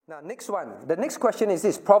Now, next one. The next question is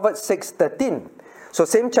this, Proverbs 6:13. So,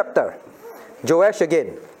 same chapter. Joash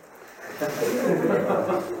again.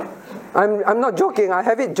 I'm not joking. I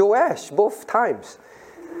have it Joash both times.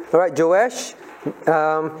 All right, Joash.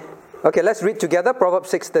 Okay, let's read together.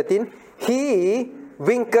 Proverbs 6:13. He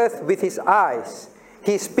winketh with his eyes.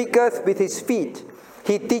 He speaketh with his feet.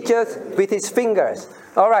 He teacheth with his fingers.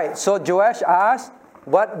 All right, so Joash asks,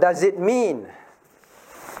 what does it mean?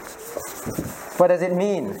 What does it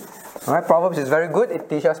mean? All right, Proverbs is very good. It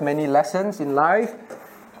teaches us many lessons in life.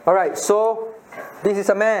 All right, so this is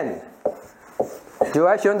a man.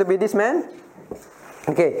 Joash, you want to be this man?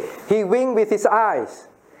 Okay, he winked with his eyes.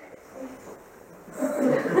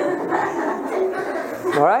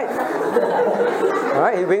 All right? All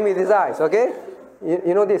right, he winked with his eyes, okay?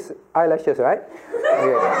 You know these eyelashes, right?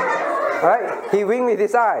 Okay. All right, he winked with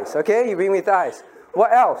his eyes, okay? He winked with his eyes.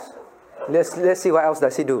 What else? Let's see what else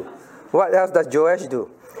does he do. What else does Joash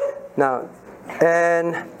do? Now,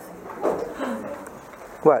 and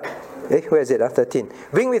what? Where is it? 13.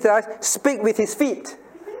 Wink with his eyes, speak with his feet.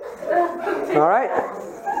 All right?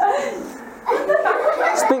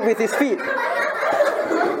 Speak with his feet.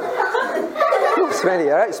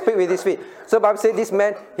 Smelly, all right? Speak with his feet. So Bible says this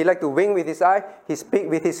man, he like to wink with his eye, he speak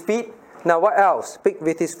with his feet. Now what else? Speak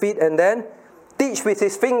with his feet and then teach with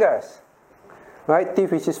his fingers. Right?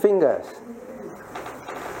 Teach with his fingers.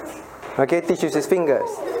 Okay, teach with his fingers.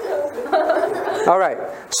 All right.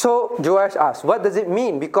 So Joash asks, what does it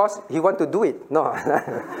mean? Because he want to do it. No.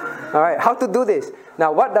 All right. How to do this?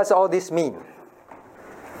 Now, what does all this mean?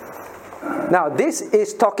 Now, this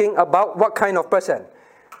is talking about what kind of person?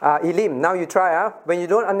 Elim, now you try. When you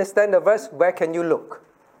don't understand the verse, where can you look?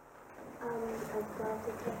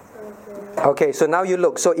 Okay, so now you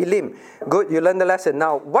look. So Elim, good, you learned the lesson.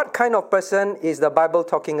 Now, what kind of person is the Bible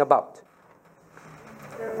talking about?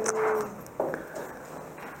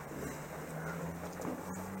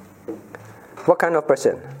 What kind of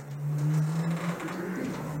person?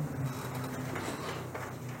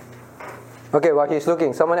 Okay, while he's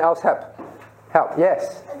looking, someone else help. Help,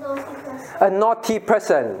 yes. A naughty person. A naughty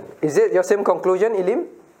person. Is it your same conclusion, Elim?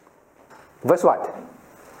 Verse what?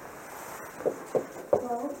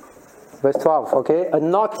 12. Verse 12, okay. A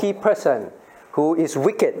naughty person who is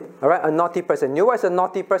wicked. Alright, a naughty person. You know what's a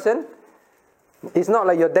naughty person? It's not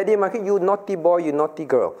like your daddy market, you naughty boy, you naughty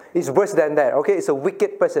girl. It's worse than that, okay? It's a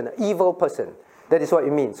wicked person, an evil person. That is what it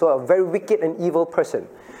means. So a very wicked and evil person.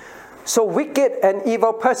 So wicked and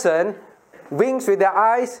evil person winks with their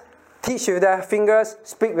eyes, teach with their fingers,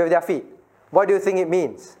 speak with their feet. What do you think it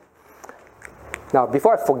means? Now,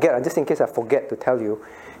 before I forget, just in case I forget to tell you,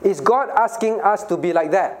 is God asking us to be like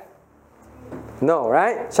that? No,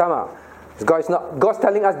 right? Shama. God's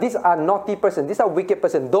telling us these are naughty person, these are wicked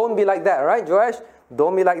person. Don't be like that, right, Joash?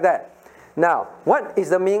 Don't be like that. Now, what is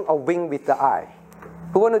the meaning of wink with the eye?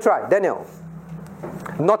 Who want to try? Daniel.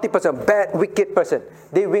 Naughty person, bad, wicked person.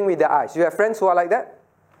 They wink with their eyes. You have friends who are like that?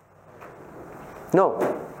 No.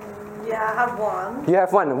 Yeah, I have one. You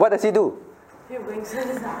have one. What does he do? He winks with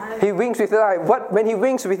his eyes. He winks with his eye. When he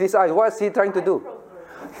winks with his eyes, what is he trying to do?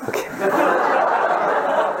 Okay.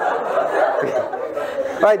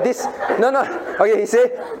 Right, this, no. Okay, he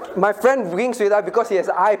said, my friend winks with eye because he has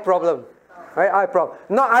eye problem. Right, eye problem.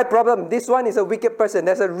 Not eye problem. This one is a wicked person.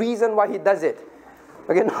 There's a reason why he does it.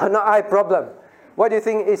 Okay, no, not eye problem. What do you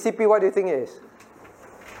think is, CP, what do you think it is?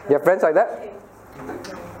 You have friends like that?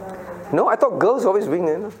 No, I thought girls always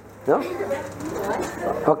wink. No?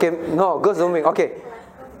 Okay, no, girls don't wink. Okay.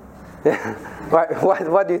 Right,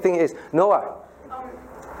 what do you think it is? Noah?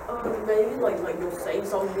 Maybe like you'll say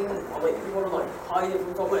something, like you want to like hide it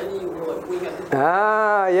from someone and you want to like wink at them.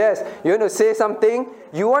 Ah, yes. You want to say something,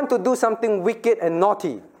 you want to do something wicked and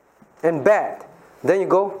naughty and bad. Then you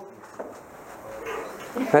go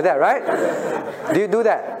like that, right? Do you do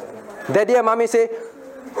that? Daddy and mommy say,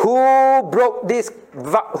 who broke this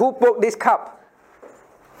cup?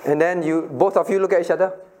 And then both of you look at each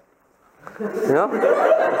other. You know?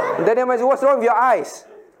 Daddy and mommy say, what's wrong with your eyes?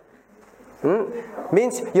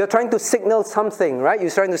 Means you're trying to signal something, right? You're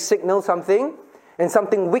trying to signal something and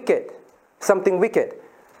something wicked. Something wicked.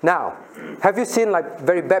 Now, have you seen like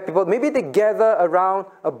very bad people? Maybe they gather around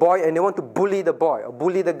a boy and they want to bully the boy or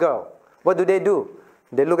bully the girl. What do?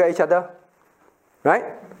 They look at each other. Right?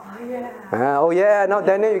 Oh yeah, now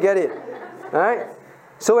Daniel, you get it. Right?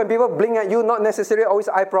 So when people blink at you, not necessarily always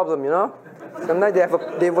eye problem, you know? Sometimes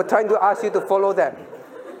they were trying to ask you to follow them.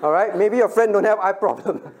 Alright? Maybe your friend don't have eye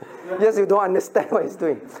problem. Just you don't understand what he's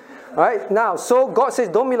doing. Alright? Now, so God says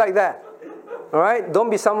don't be like that. Alright? Don't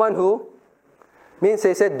be someone who means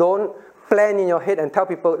they said don't plan in your head and tell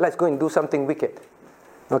people let's go and do something wicked.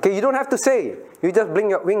 Okay, you don't have to say. You just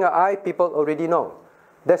wink your eye, people already know.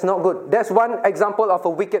 That's not good. That's one example of a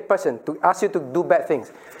wicked person, to ask you to do bad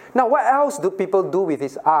things. Now, what else do people do with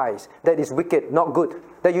his eyes that is wicked, not good,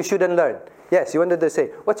 that you shouldn't learn? Yes, you wanted to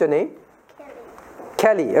say. What's your name?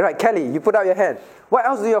 Kelly. All right, Kelly, you put out your hand. What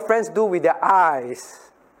else do your friends do with their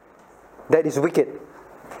eyes that is wicked?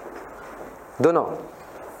 Don't know.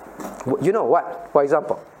 You know what, for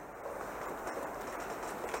example?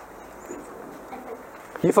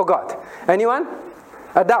 You forgot. Anyone?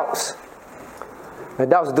 Adults.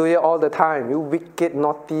 Adults do it all the time. You wicked,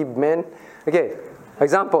 naughty man. Okay,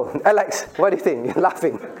 example. Alex, what do you think? You're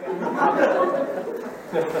laughing.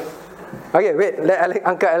 Okay, wait. Let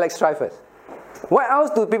Uncle Alex try first. What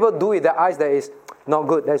else do people do with their eyes that is not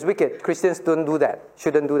good, that's wicked? Christians don't do that.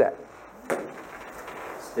 Shouldn't do that.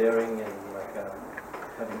 Staring and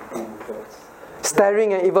having evil thoughts.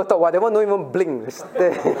 Staring and evil thought. Whatever, don't even blink.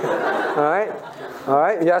 Alright?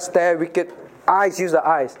 Alright? You just stare, wicked. Eyes, use the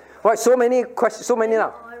eyes. Right, so many questions, so many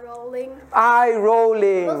now. Eye rolling. Eye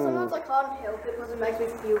rolling. Well, sometimes I can't help it because it makes me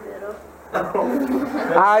feel better.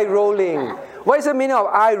 Eye rolling. What is the meaning of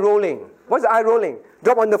eye rolling? What's eye rolling?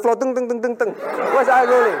 Drop on the floor. Tung, tung, tung, tung, tung. What's eye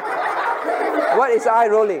rolling? What is eye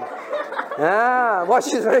rolling? Ah, well,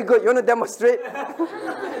 she's very good. You want to demonstrate?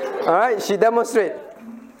 Alright, she demonstrate.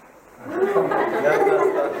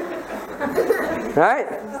 Right?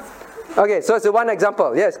 Okay, so it's one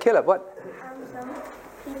example. Yes, Caleb, what?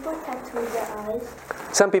 Some people tattoo their eyes.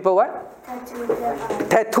 Some people what? Tattoo their eyes.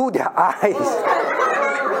 Tattoo their eyes.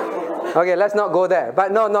 Okay, let's not go there.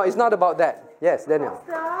 But no, it's not about that. Yes, Daniel.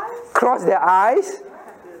 Cross their eyes?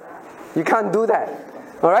 You can't do that.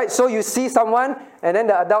 Alright, so you see someone and then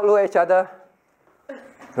the adult look at each other.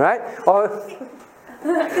 Right? Or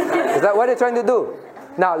is that what they're trying to do?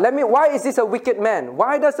 Now, why is this a wicked man?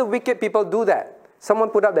 Why does the wicked people do that? Someone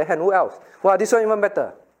put up their hand. Who else? Well, this one even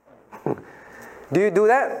better. Do you do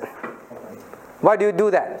that? Why do you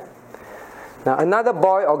do that? Now, another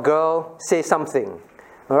boy or girl say something.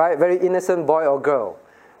 Alright, very innocent boy or girl.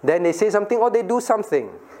 Then they say something or they do something.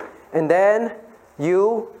 And then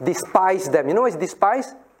you despise them. You know what is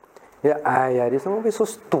despise? Yeah, this one is so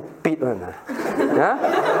stupid one.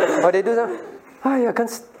 Yeah? Or they do something. I can't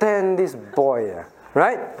stand this boy.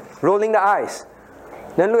 Right? Rolling the eyes.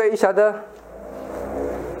 Then look at each other.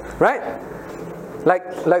 Right?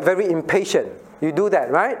 Like very impatient. You do that,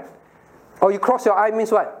 right? Or you cross your eye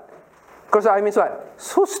means what? Cross your eye means what?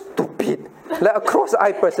 So stupid. Like a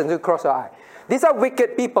cross-eyed person, you cross your eye. These are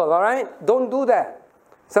wicked people, alright? Don't do that.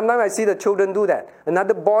 Sometimes I see the children do that.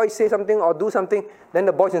 Another boy say something or do something, then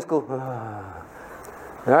the boys in school,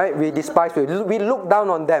 right? We despise people. We look down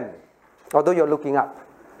on them, although you're looking up.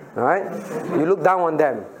 Alright? You look down on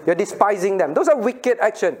them. You're despising them. Those are wicked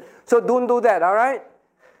action. So don't do that, alright?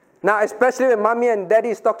 Now, especially when mommy and daddy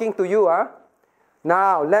is talking to you,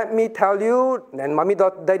 now, let me tell you, and mommy,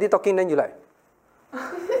 daddy talking, then you like,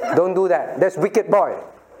 don't do that. That's wicked boy.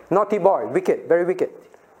 Naughty boy. Wicked. Very wicked.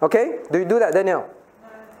 Okay? Do you do that, Daniel?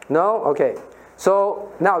 No? Okay.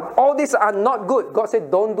 So, now, all these are not good. God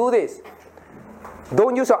said, don't do this.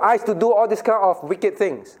 Don't use your eyes to do all these kind of wicked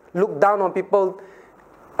things. Look down on people,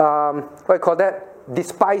 what do you call that?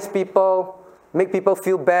 Despise people, make people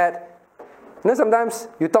feel bad. You know, sometimes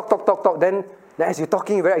you talk, then as you're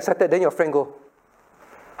talking, you're very excited, then your friend go,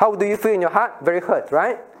 how do you feel in your heart? Very hurt,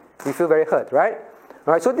 right? You feel very hurt, right?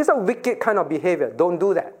 Alright, so these are wicked kind of behavior. Don't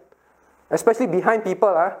do that. Especially behind people,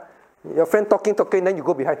 your friend talking, then you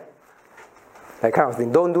go behind. That kind of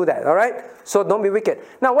thing. Don't do that, alright? So don't be wicked.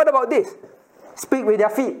 Now, what about this? Speak with their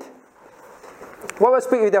feet. What about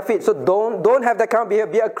speak with their feet? So don't have that kind of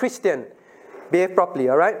behavior. Be a Christian. Behave properly,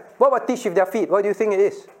 alright? What about teach with their feet? What do you think it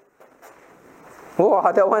is? Oh,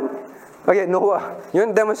 that one? Okay, Noah. You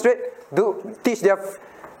want to demonstrate? Teach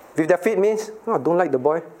with their feet means, don't like the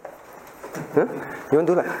boy. Huh? You want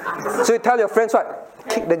to do that? So you tell your friends what?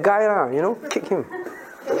 Kick the guy, kick him.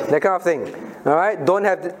 That kind of thing. Alright? Don't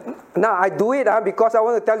have... Now, I do it because I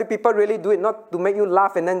want to tell you people really do it, not to make you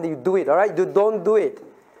laugh and then you do it. Alright? You don't do it.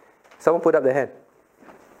 Someone put up their hand.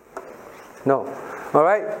 No.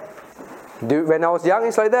 Alright? When I was young,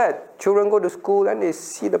 it's like that. Children go to school and they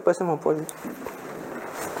see the person from police.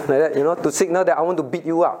 Like that, to signal that I want to beat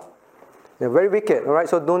you up. They're very wicked, alright?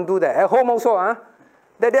 So don't do that. At home also,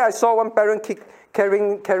 that day I saw one parent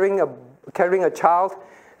carrying a child,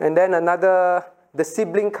 and then the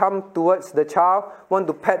sibling come towards the child, want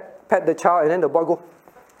to pet the child, and then the boy go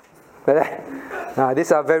like that.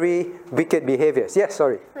 These are very wicked behaviors. Yes,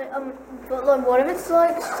 sorry. But what if it's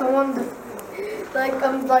like someone, like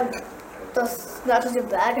just snatches your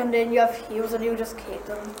bag and then you have heels and you just kick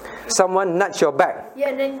them. Someone nudge your back. Yeah,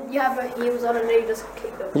 and then you have your heels on and then you just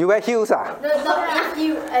kick them. You wear heels, ah? No, not if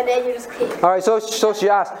you, and then you just kick. Alright, so she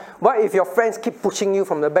asked, what if your friends keep pushing you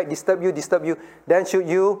from the back, disturb you, then should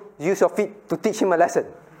you use your feet to teach him a lesson?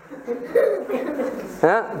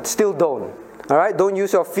 Huh? Still don't. Alright, don't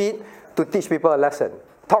use your feet to teach people a lesson.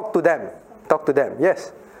 Talk to them.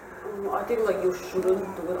 Yes? I think like you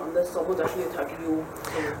shouldn't do it unless someone's actually attacking you.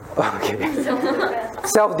 Okay.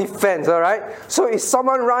 Self-defense, alright? So is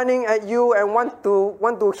someone running at you and want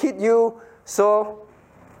to hit you, so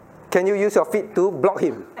can you use your feet to block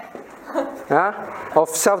him? Huh? Of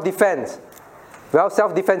self-defense. Well,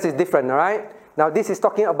 self-defense is different, alright? Now this is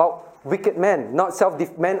talking about wicked men, not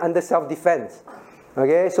men under self-defense.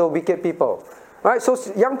 Okay, so wicked people. Alright, so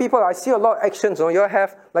young people, I see a lot of actions. You all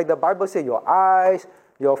have, like the Bible says, your eyes,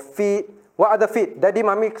 your feet. What other feet? Daddy,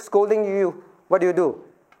 mommy scolding you. What do you do?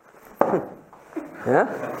 Yeah?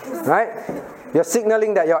 Right? You're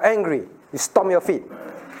signaling that you're angry. You stomp your feet.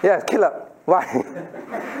 Yeah, Caleb. Why?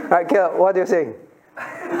 Right, Caleb, what are you saying?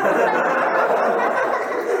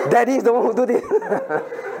 Daddy is the one who do this.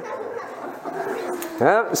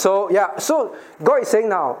 Yeah? So God is saying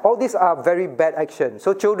now, all these are very bad actions.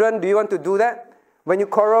 So children, do you want to do that? When you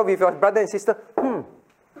quarrel with your brother and sister,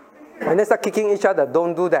 and then start kicking each other,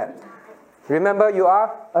 don't do that. Remember, you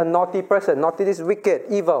are a naughty person. Naughty is wicked,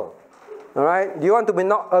 evil. Alright? Do you want to be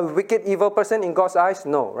not a wicked, evil person in God's eyes?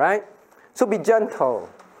 No, right? So be gentle.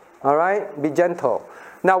 Alright? Be gentle.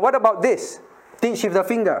 Now, what about this? Teach with the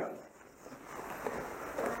finger.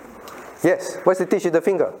 Yes, what's the teach with the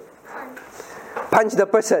finger? Punch the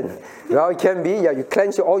person. Well, it can be, you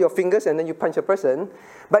clench all your fingers and then you punch a person.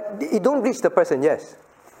 But you don't reach the person, yes.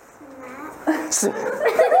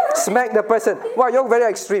 Smack the person. Wow, you're very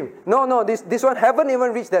extreme. No, this one haven't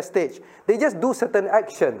even reached that stage. They just do certain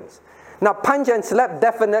actions. Now, punch and slap,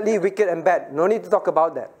 definitely wicked and bad. No need to talk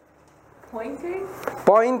about that. Pointing?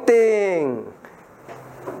 Pointing.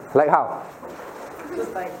 Like how?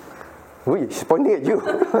 Just like... Ooh, she's pointing at you.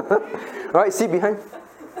 Alright, see behind.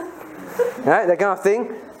 Right, that kind of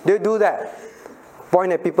thing. They do that.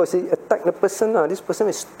 Point at people, say, attack the person. This person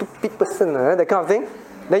is a stupid person. That kind of thing.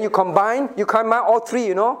 Then you combine all three,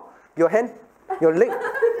 your hand, your leg,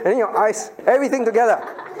 and then your eyes, everything together.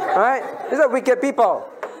 Alright? These are wicked people.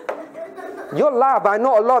 You laugh, but I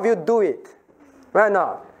know a lot of you do it. Right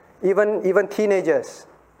now. Even teenagers.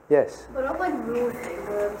 Yes. But not like rude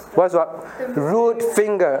fingers. What's what? Rude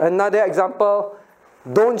finger. Another example.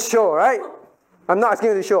 Don't show, right? I'm not asking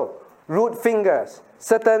you to show. Rude fingers.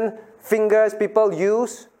 Certain fingers people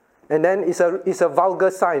use, and then it's a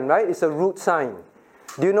vulgar sign, right? It's a rude sign.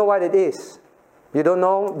 Do you know what it is? You don't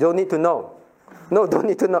know? Don't need to know. No, don't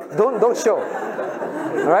need to know. Don't show.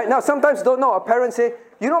 All right? Now, sometimes don't know. A parent say,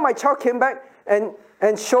 my child came back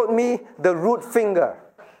and showed me the rude finger.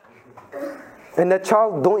 And the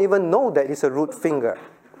child don't even know that it's a rude finger.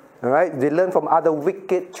 All right? They learn from other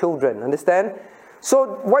wicked children. Understand?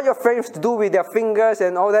 So what your friends do with their fingers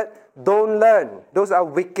and all that, don't learn. Those are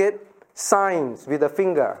wicked signs with the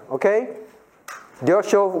finger. Okay? Do you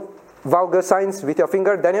show vulgar signs with your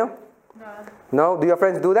finger, Daniel? No? Do your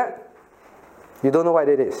friends do that? You don't know what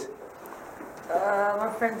it is?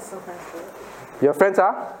 My friends sometimes do it. Your friends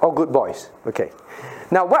are all good boys. Okay.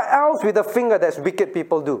 Now, what else with the finger that wicked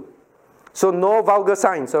people do? So no vulgar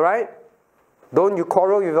signs, all right? Don't you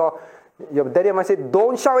quarrel with your daddy might say,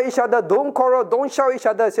 don't shout at each other, don't quarrel, don't shout at each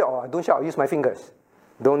other. Say, don't shout, use my fingers.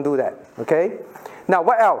 Don't do that, okay? Now,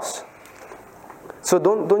 what else? So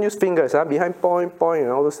don't use fingers, behind point,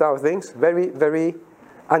 and all those type of things. Very, very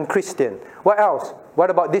un-Christian. What else? What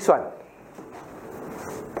about this one?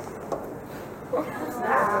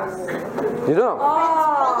 You don't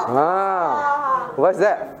know? What's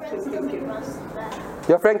that?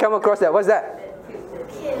 Your friend come across that. What's that?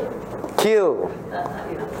 Kill.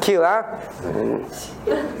 Kill,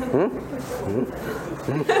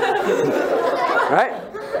 Right?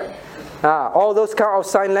 All those kind of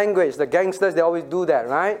sign language. The gangsters, they always do that,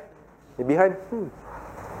 right? You're behind.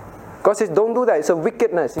 God says, don't do that. It's a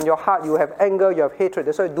wickedness. In your heart, you have anger, you have hatred.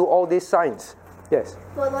 That's why you do all these signs. Yes?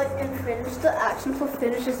 But like in Finnish, the action for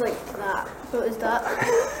Finnish is like that. So is that...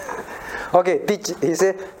 Okay, he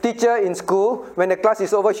said, teacher in school, when the class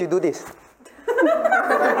is over, she do this.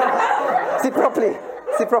 See properly.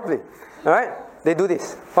 All right? They do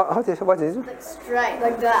this. What is this? Like strike,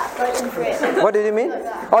 like that, like in French. What do you mean?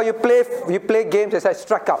 Like Oh, you play games that say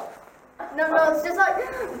strike up. No, it's just like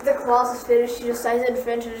the class is finished, she just says it in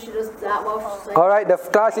French and she does that while she's like... All right, the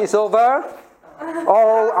class is over.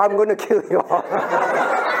 Oh, I'm going to kill you.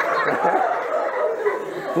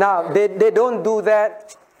 Now, they don't do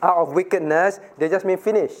that out of wickedness, they just mean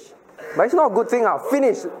finish. But it's not a good thing.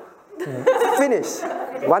 Finish. Finish.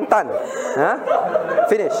 1 ton. Huh?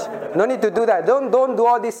 Finish. No need to do that. Don't do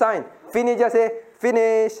all this sign. Finish, just say,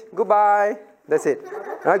 finish, goodbye. That's it.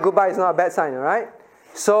 All right? Goodbye is not a bad sign, all right?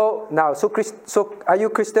 So now, so are you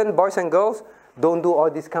Christian, boys and girls? Don't do all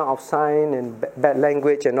this kind of sign and bad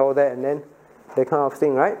language and all that, and then that kind of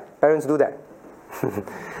thing, right? Parents do that.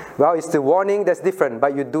 Well, it's the warning that's different,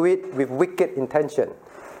 but you do it with wicked intention.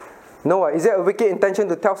 Noah, is it a wicked intention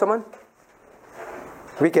to tell someone?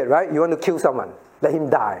 Wicked, right? You want to kill someone. Let him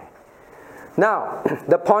die. Now,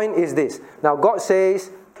 the point is this. Now, God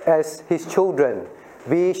says, as His children,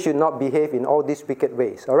 we should not behave in all these wicked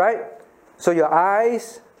ways. All right? So your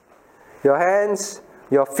eyes, your hands,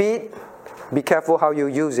 your feet, be careful how you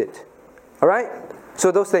use it. All right?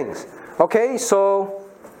 So those things. Okay, so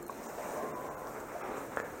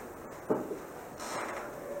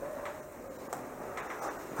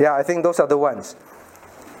yeah, I think those are the ones.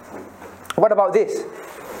 What about this?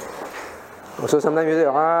 So sometimes you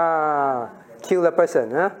say, kill the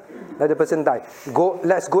person, huh? Let the person die.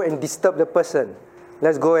 Let's go and disturb the person.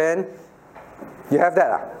 Let's go and, you have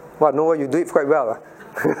that? Well, no, you do it quite well.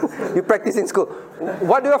 You practice in school.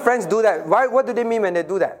 What do your friends do that? What do they mean when they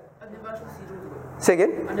do that? I never actually see them. Say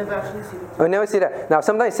again? I never actually see them. I never see that. Now,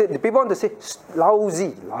 sometimes the people want to say,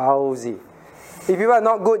 lousy, lousy. If people are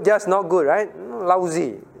not good, just not good, right?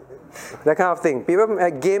 Lousy. That kind of thing. People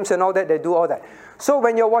at games and all that, they do all that. So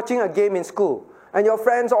when you're watching a game in school, and your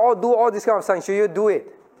friends all do all this kind of things, should you do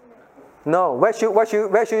it? No. Where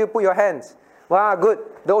should you put your hands? Wow, good.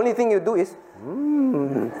 The only thing you do is,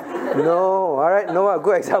 no. All right, no, a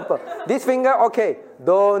good example. This finger, okay.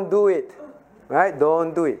 Don't do it. Right?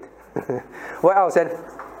 Don't do it. What else? And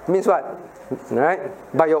means what? Right?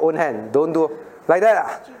 By your own hand. Don't do like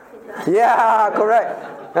that. Yeah,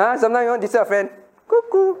 correct. Sometimes you want to disturb a friend.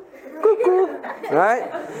 Cuckoo. Cuckoo.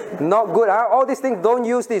 Right? Not good. All these things, don't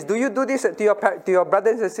use this. Do you do this to your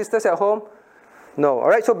brothers and sisters at home? No. All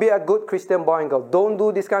right, so be a good Christian boy and girl. Don't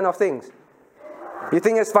do these kind of things. You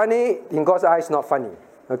think it's funny? In God's eyes, not funny.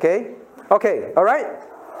 Okay? Okay, all right?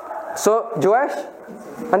 So, Joash,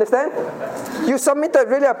 understand? You submitted,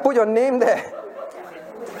 really, I put your name there.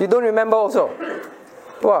 You don't remember also?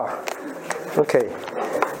 Wow. Okay.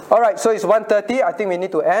 All right, so it's 1:30. I think we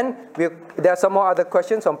need to end. There are some more other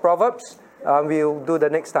questions on Proverbs. We'll do the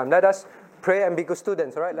next time. Let us pray and be good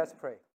students, all right? Let's pray.